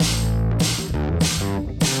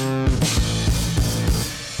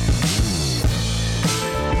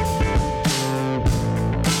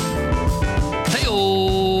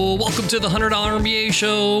to the $100 MBA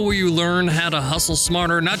show, where you learn how to hustle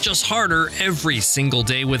smarter, not just harder, every single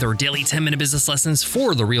day with our daily 10-minute business lessons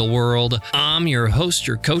for the real world. I'm your host,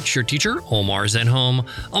 your coach, your teacher, Omar Zenhom.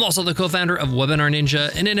 I'm also the co-founder of Webinar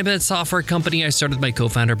Ninja, an independent software company I started with my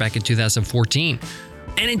co-founder back in 2014.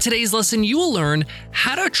 And in today's lesson, you will learn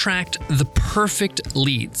how to attract the perfect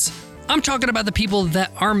leads. I'm talking about the people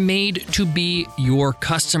that are made to be your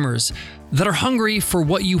customers, that are hungry for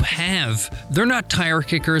what you have. They're not tire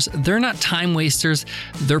kickers. They're not time wasters.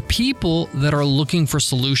 They're people that are looking for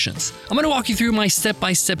solutions. I'm going to walk you through my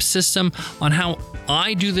step-by-step system on how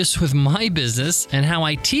I do this with my business and how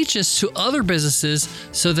I teach this to other businesses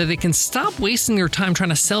so that they can stop wasting their time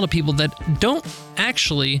trying to sell to people that don't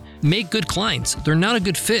actually make good clients. They're not a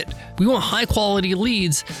good fit. We want high-quality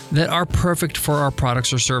leads that are perfect for our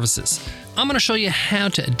products or services. I'm going to show you how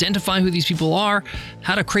to identify who these people are,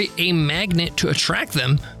 how to create a magnet to attract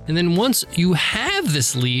them, and then once you have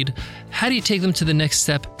this lead, how do you take them to the next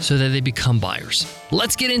step so that they become buyers?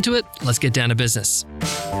 Let's get into it. Let's get down to business.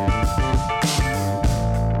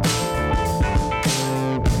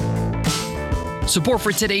 Support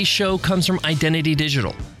for today's show comes from Identity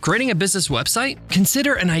Digital. Creating a business website?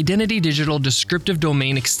 Consider an Identity Digital descriptive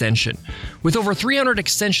domain extension. With over 300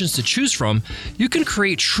 extensions to choose from, you can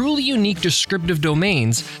create truly unique descriptive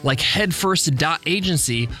domains like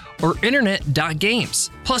headfirst.agency or internet.games.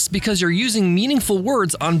 Plus, because you're using meaningful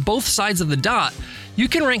words on both sides of the dot, you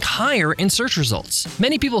can rank higher in search results.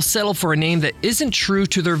 Many people settle for a name that isn't true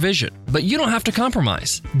to their vision, but you don't have to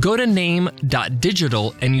compromise. Go to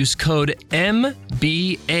name.digital and use code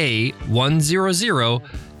MBA100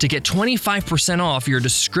 to get 25% off your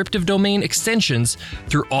descriptive domain extensions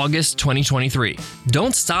through August 2023.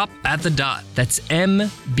 Don't stop at the dot. That's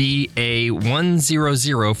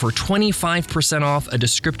MBA100 for 25% off a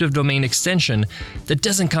descriptive domain extension that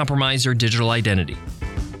doesn't compromise your digital identity.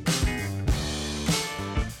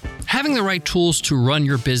 Having the right tools to run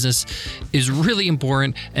your business is really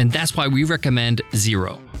important, and that's why we recommend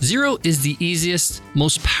Xero. Xero is the easiest,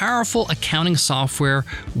 most powerful accounting software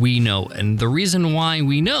we know. And the reason why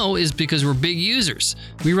we know is because we're big users.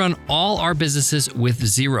 We run all our businesses with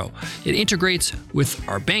Xero. It integrates with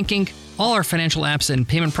our banking, all our financial apps and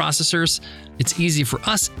payment processors. It's easy for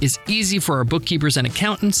us, it's easy for our bookkeepers and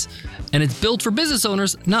accountants, and it's built for business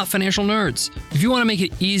owners, not financial nerds. If you want to make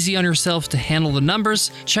it easy on yourself to handle the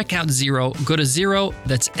numbers, check out Xero. Go to Xero,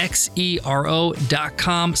 that's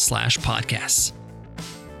xero.com/podcasts.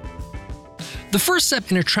 The first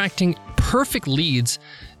step in attracting perfect leads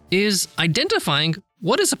is identifying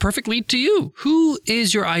what is a perfect lead to you. Who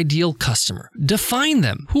is your ideal customer? Define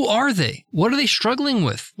them. Who are they? What are they struggling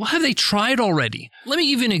with? What have they tried already? Let me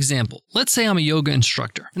give you an example. Let's say I'm a yoga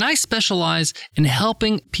instructor, and I specialize in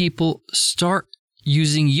helping people start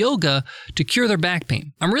using yoga to cure their back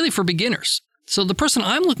pain. I'm really for beginners. So the person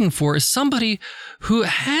I'm looking for is somebody who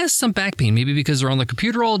has some back pain, maybe because they're on the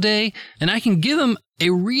computer all day, and I can give them a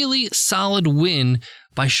really solid win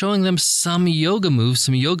by showing them some yoga moves,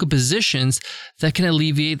 some yoga positions that can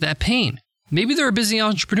alleviate that pain. Maybe they're a busy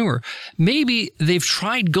entrepreneur. Maybe they've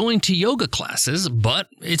tried going to yoga classes, but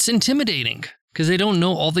it's intimidating because they don't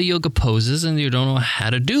know all the yoga poses and they don't know how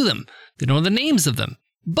to do them. They don't know the names of them.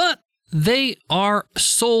 But they are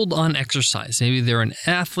sold on exercise. Maybe they're an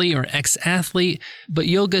athlete or an ex-athlete, but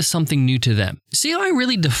yoga is something new to them. See how I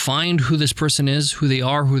really defined who this person is, who they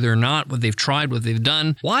are, who they're not, what they've tried, what they've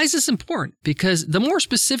done? Why is this important? Because the more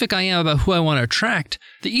specific I am about who I want to attract,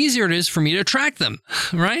 the easier it is for me to attract them,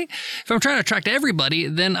 right? If I'm trying to attract everybody,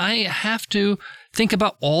 then I have to think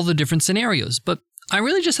about all the different scenarios. But I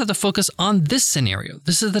really just have to focus on this scenario.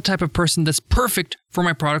 This is the type of person that's perfect for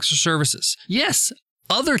my products or services. Yes,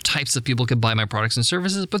 other types of people can buy my products and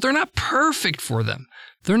services, but they're not perfect for them.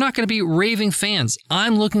 They're not going to be raving fans.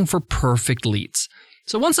 I'm looking for perfect leads.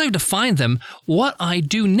 So once I've defined them, what I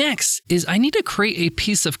do next is I need to create a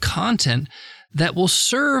piece of content that will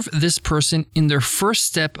serve this person in their first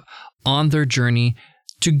step on their journey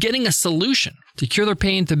to getting a solution to cure their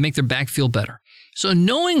pain, to make their back feel better. So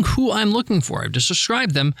knowing who I'm looking for, I've just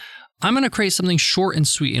described them, I'm going to create something short and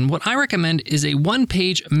sweet. And what I recommend is a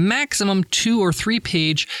 1-page, maximum 2 or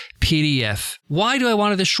 3-page PDF. Why do I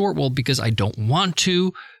want it this short? Well, because I don't want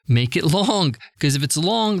to make it long. Because if it's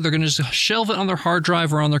long, they're going to just shelve it on their hard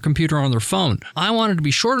drive or on their computer or on their phone. I want it to be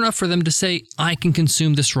short enough for them to say, I can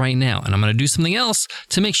consume this right now. And I'm going to do something else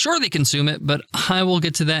to make sure they consume it, but I will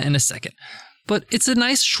get to that in a second. But it's a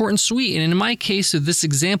nice, short and sweet. And in my case of this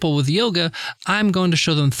example with yoga, I'm going to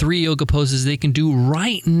show them 3 yoga poses they can do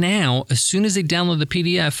right now as soon as they download the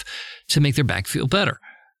PDF to make their back feel better.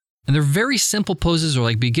 And they're very simple poses, or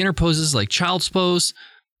like beginner poses like child's pose.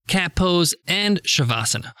 cat pose, and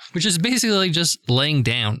shavasana, which is basically just laying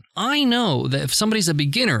down. I know that if somebody's a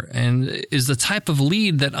beginner and is the type of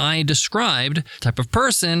lead that I described, type of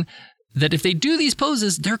person, that if they do these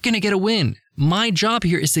poses, they're going to get a win. My job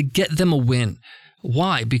here is to get them a win.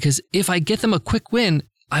 Why? Because if I get them a quick win,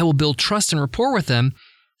 I will build trust and rapport with them,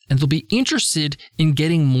 and they'll be interested in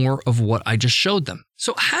getting more of what I just showed them.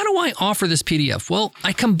 So how do I offer this PDF? Well,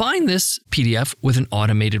 I combine this PDF with an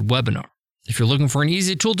automated webinar. If you're looking for an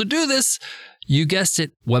easy tool to do this, you guessed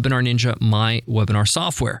it, Webinar Ninja, my webinar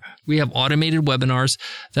software. We have automated webinars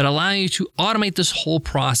that allow you to automate this whole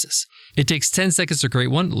process. It takes 10 seconds to create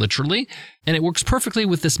one, literally, and it works perfectly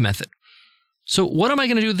with this method. So what am I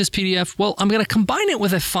going to do with this PDF? Well, I'm going to combine it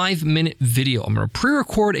with a 5-minute video. I'm going to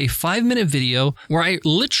pre-record a 5-minute video where I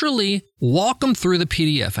literally walk them through the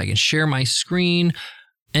PDF. I can share my screen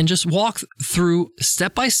and just walk through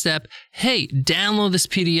step by step. Hey, download this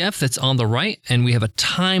PDF that's on the right. And we have a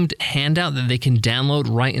timed handout that they can download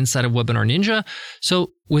right inside of Webinar Ninja.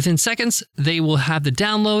 So within seconds, they will have the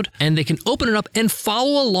download and they can open it up and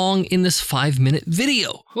follow along in this 5-minute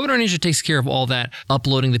video. Webinar Ninja takes care of all that,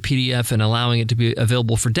 uploading the PDF and allowing it to be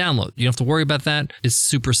available for download. You don't have to worry about that. It's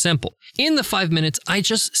super simple. In the 5 minutes, I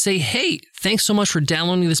just say, hey, thanks so much for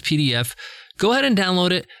downloading this PDF. Go ahead and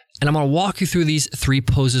download it. And I'm going to walk you through these 3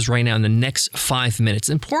 poses right now in the next 5 minutes.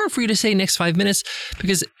 It's important for you to say next 5 minutes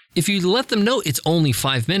because if you let them know it's only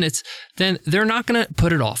 5 minutes, then they're not going to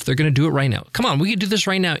put it off. They're going to do it right now. Come on, we can do this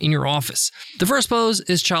right now in your office. The first pose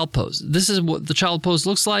is child pose. This is what the child pose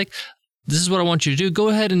looks like. This is what I want you to do. Go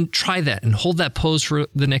ahead and try that and hold that pose for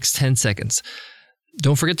the next 10 seconds.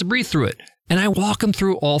 Don't forget to breathe through it. And I walk them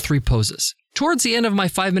through all 3 poses. Towards the end of my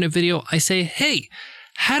 5-minute video, I say, hey,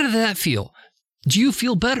 how did that feel? Do you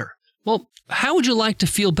feel better? Well, how would you like to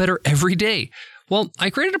feel better every day? Well, I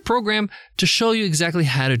created a program to show you exactly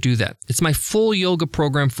how to do that. It's my full yoga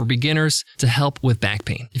program for beginners to help with back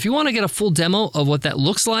pain. If you want to get a full demo of what that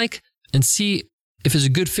looks like and see if it's a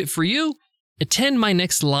good fit for you, attend my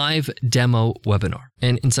next live demo webinar.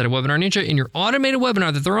 And inside of Webinar Ninja, in your automated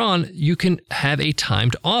webinar that they're on, you can have a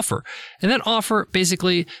timed offer. And that offer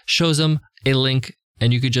basically shows them a link,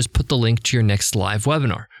 and you could just put the link to your next live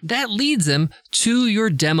webinar. That leads them to your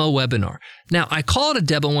demo webinar. Now, I call it a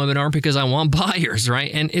demo webinar because I want buyers, right?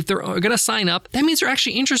 And if they're going to sign up, that means they're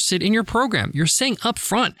actually interested in your program. You're saying up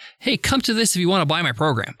front, hey, come to this if you want to buy my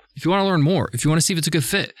program, if you want to learn more, if you want to see if it's a good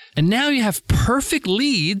fit. And now you have perfect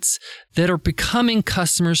leads that are becoming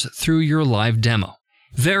customers through your live demo.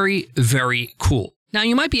 Very, very cool. Now,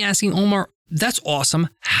 you might be asking, Omar, that's awesome.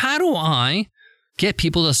 How do I get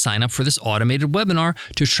people to sign up for this automated webinar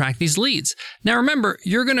to attract these leads? Now remember,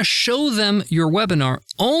 you're going to show them your webinar.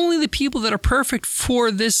 Only the people that are perfect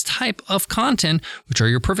for this type of content, which are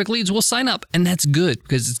your perfect leads, will sign up. And that's good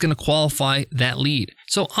because it's going to qualify that lead.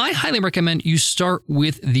 So I highly recommend you start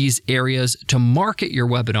with these areas to market your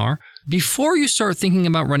webinar before you start thinking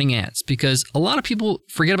about running ads, because a lot of people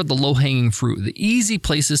forget about the low-hanging fruit, the easy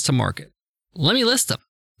places to market. Let me list them.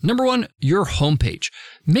 Number 1, your homepage.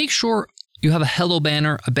 Make sure you have a hello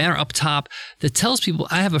banner, a banner up top that tells people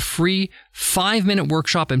I have a free 5-minute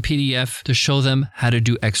workshop in PDF to show them how to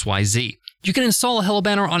do XYZ. You can install a hello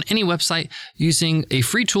banner on any website using a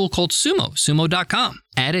free tool called Sumo, sumo.com.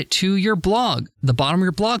 Add it to your blog, the bottom of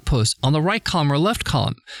your blog post, on the right column or left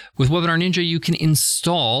column. With Webinar Ninja, you can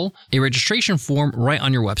install a registration form right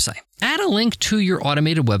on your website. Add a link to your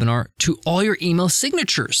automated webinar to all your email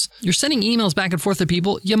signatures. You're sending emails back and forth to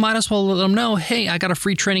people. You might as well let them know, hey, I got a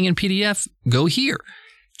free training in PDF. Go here.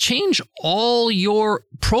 Change all your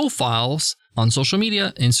profiles on social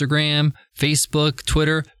media, Instagram, Facebook,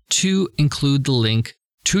 Twitter, to include the link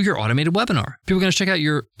to your automated webinar. People are going to check out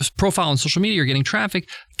your profile on social media. You're getting traffic.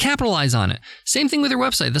 Capitalize on it. Same thing with your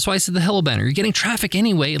website. That's why I said the hello banner. You're getting traffic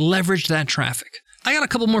anyway. Leverage that traffic. I got a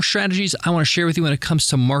couple more strategies I want to share with you when it comes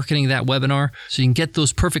to marketing that webinar so you can get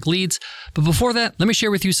those perfect leads. But before that, let me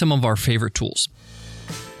share with you some of our favorite tools.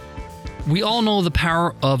 We all know the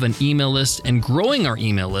power of an email list and growing our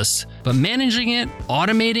email lists, but managing it,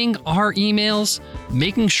 automating our emails,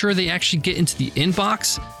 making sure they actually get into the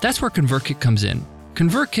inbox, that's where ConvertKit comes in.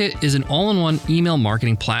 ConvertKit is an all-in-one email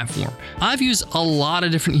marketing platform. I've used a lot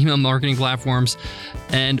of different email marketing platforms,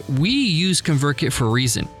 and we use ConvertKit for a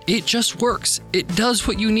reason. It just works. It does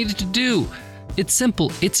what you need it to do. It's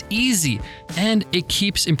simple, it's easy, and it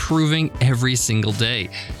keeps improving every single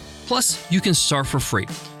day. Plus, you can start for free.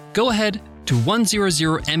 Go ahead to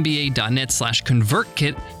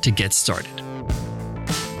 100mba.net/ConvertKit to get started.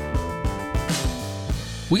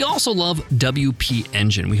 We also love WP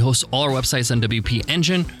Engine. We host all our websites on WP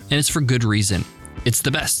Engine, and it's for good reason. It's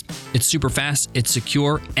the best. It's super fast, it's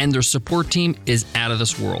secure, and their support team is out of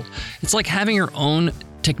this world. It's like having your own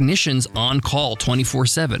technicians on call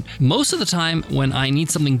 24/7. Most of the time when I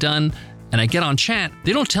need something done and I get on chat,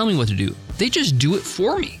 they don't tell me what to do. They just do it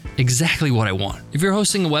for me. Exactly what I want. If you're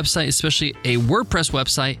hosting a website, especially a WordPress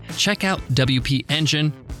website, check out WP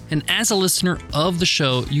Engine. And as a listener of the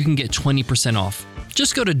show, you can get 20% off.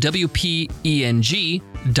 Just go to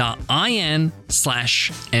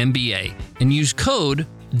wpeng.in/MBA and use code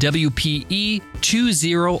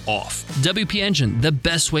WPE20OFF. WP Engine, the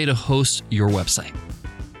best way to host your website.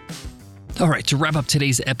 All right, to wrap up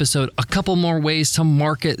today's episode, a couple more ways to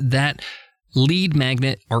market that lead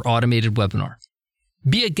magnet or automated webinar.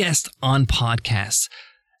 Be a guest on podcasts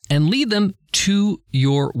and lead them to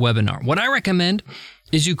your webinar. What I recommend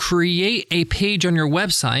is you create a page on your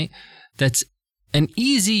website that's an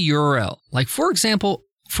easy URL. Like, for example,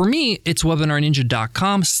 for me, it's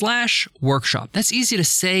webinarninja.com/workshop. That's easy to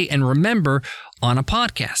say and remember on a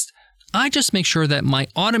podcast. I just make sure that my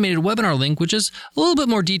automated webinar link, which is a little bit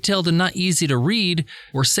more detailed and not easy to read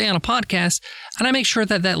or say on a podcast, and I make sure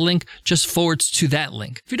that that link just forwards to that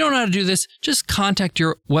link. If you don't know how to do this, just contact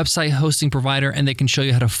your website hosting provider and they can show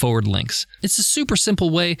you how to forward links. It's a super simple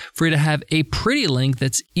way for you to have a pretty link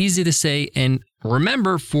that's easy to say and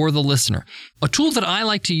remember for the listener. A tool that I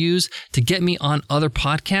like to use to get me on other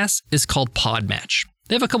podcasts is called Podmatch.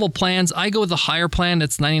 They have a couple plans. I go with the higher plan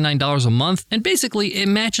that's $99 a month, and basically it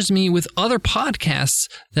matches me with other podcasts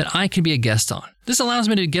that I can be a guest on. This allows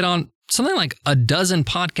me to get on something like a dozen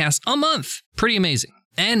podcasts a month. Pretty amazing.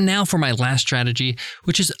 And now for my last strategy,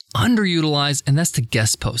 which is underutilized, and that's to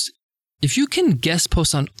guest post. If you can guest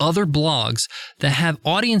post on other blogs that have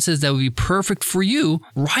audiences that would be perfect for you,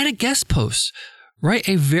 write a guest post. Write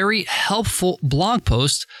a very helpful blog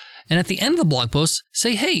post. And at the end of the blog post,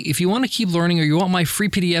 say, hey, if you want to keep learning or you want my free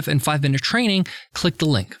PDF and 5-minute training, click the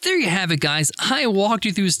link. There you have it, guys. I walked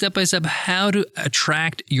you through step-by-step how to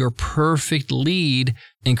attract your perfect lead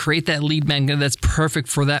and create that lead magnet that's perfect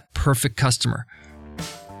for that perfect customer.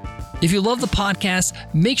 If you love the podcast,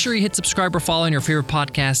 make sure you hit subscribe or follow on your favorite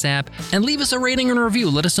podcast app and leave us a rating and a review.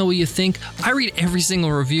 Let us know what you think. I read every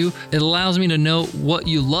single review. It allows me to know what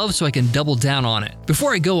you love so I can double down on it.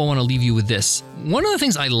 Before I go, I want to leave you with this. One of the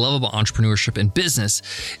things I love about entrepreneurship and business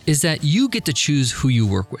is that you get to choose who you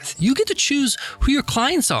work with. You get to choose who your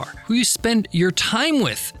clients are, who you spend your time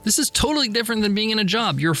with. This is totally different than being in a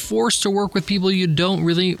job. You're forced to work with people you don't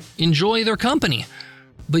really enjoy their company.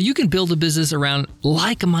 But you can build a business around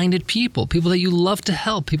like-minded people, people that you love to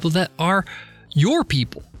help, people that are your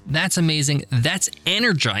people. That's amazing. That's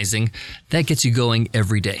energizing. That gets you going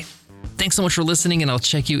every day. Thanks so much for listening, and I'll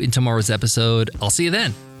check you in tomorrow's episode. I'll see you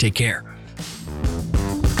then. Take care.